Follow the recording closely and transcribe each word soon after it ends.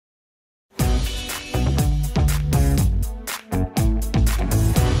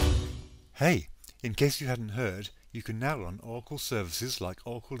Hey, in case you hadn't heard, you can now run Oracle services like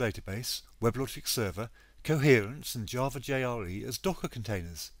Oracle Database, WebLogic Server, Coherence and Java JRE as Docker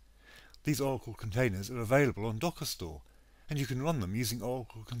containers. These Oracle containers are available on Docker Store, and you can run them using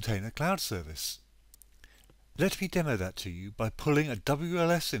Oracle Container Cloud Service. Let me demo that to you by pulling a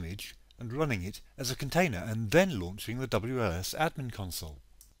WLS image and running it as a container and then launching the WLS admin console.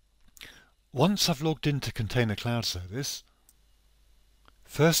 Once I've logged into Container Cloud Service,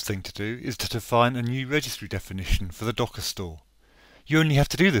 first thing to do is to define a new registry definition for the Docker store. You only have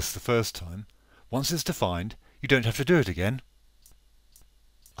to do this the first time. Once it's defined, you don't have to do it again.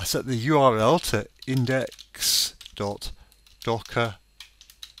 I set the URL to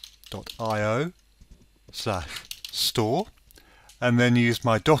index.docker.io/store and then use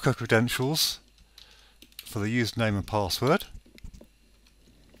my Docker credentials for the username and password.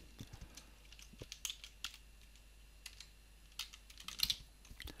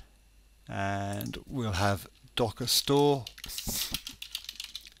 And we'll have Docker store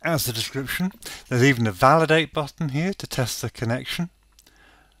as the description. There's even a validate button here to test the connection.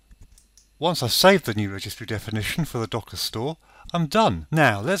 Once I've saved the new registry definition for the Docker store, I'm done.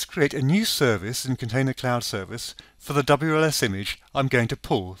 Now let's create a new service in Container Cloud Service for the WLS image I'm going to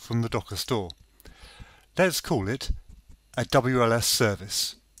pull from the Docker store. Let's call it a WLS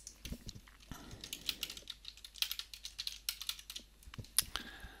service.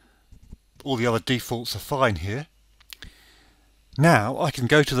 All the other defaults are fine here. Now I can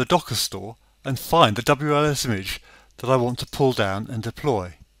go to the Docker store and find the WLS image that I want to pull down and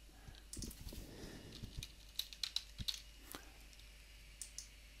deploy.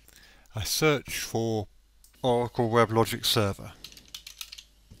 I search for Oracle WebLogic Server.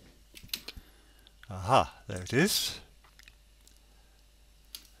 Aha, there it is.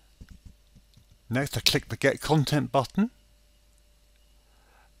 Next I click the Get Content button,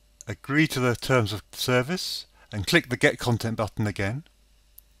 agree to the terms of service and click the Get Content button again.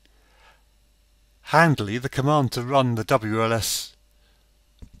 Handily, the command to run the WLS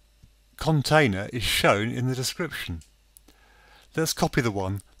container is shown in the description. Let's copy the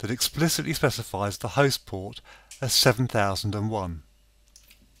one that explicitly specifies the host port as 7001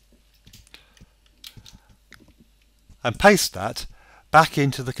 and paste that back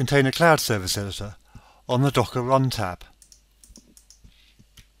into the Container Cloud Service editor on the Docker Run tab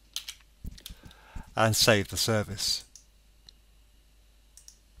and save the service.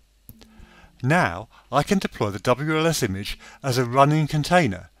 Now I can deploy the WLS image as a running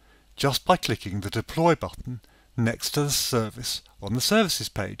container just by clicking the Deploy button next to the service on the Services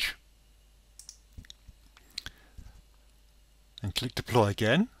page. And click Deploy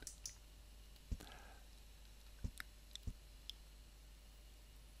again.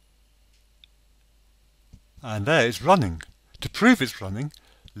 And there it's running. To prove it's running,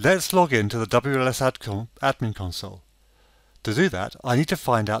 let's log into the WLS admin console. To do that, I need to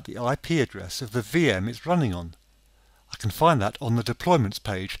find out the IP address of the VM it's running on. I can find that on the Deployments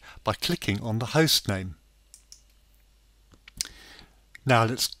page by clicking on the host name. Now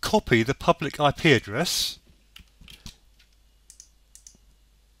let's copy the public IP address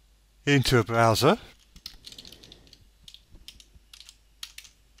into a browser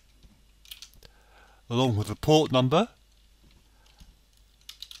along with the port number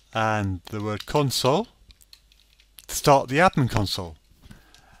and the word console to start the admin console.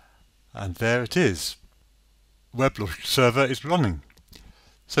 And there it is. WebLogic server is running.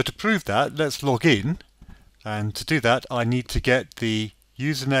 So to prove that, let's log in, and to do that I need to get the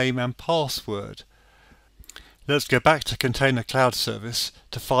username and password. Let's go back to Container Cloud Service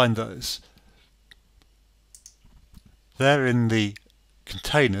to find those. They're in the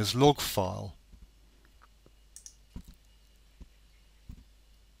containers log file.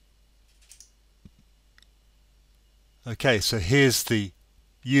 Okay, so here's the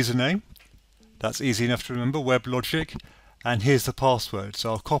username. That's easy enough to remember, WebLogic, and here's the password.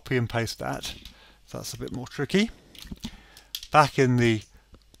 So I'll copy and paste that. That's a bit more tricky. Back in the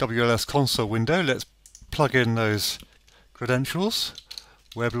WLS console window, let's plug in those credentials,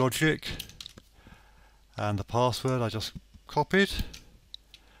 WebLogic, and the password I just copied,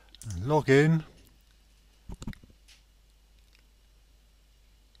 and log in.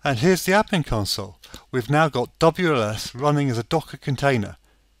 And here's the admin console. We've now got WLS running as a Docker container.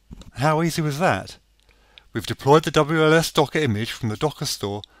 How easy was that? We've deployed the WLS Docker image from the Docker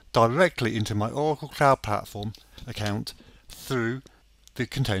store directly into my Oracle Cloud Platform account through the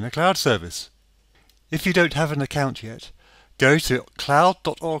Container Cloud Service. If you don't have an account yet, go to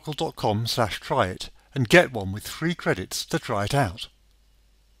cloud.oracle.com/tryit and get one with free credits to try it out.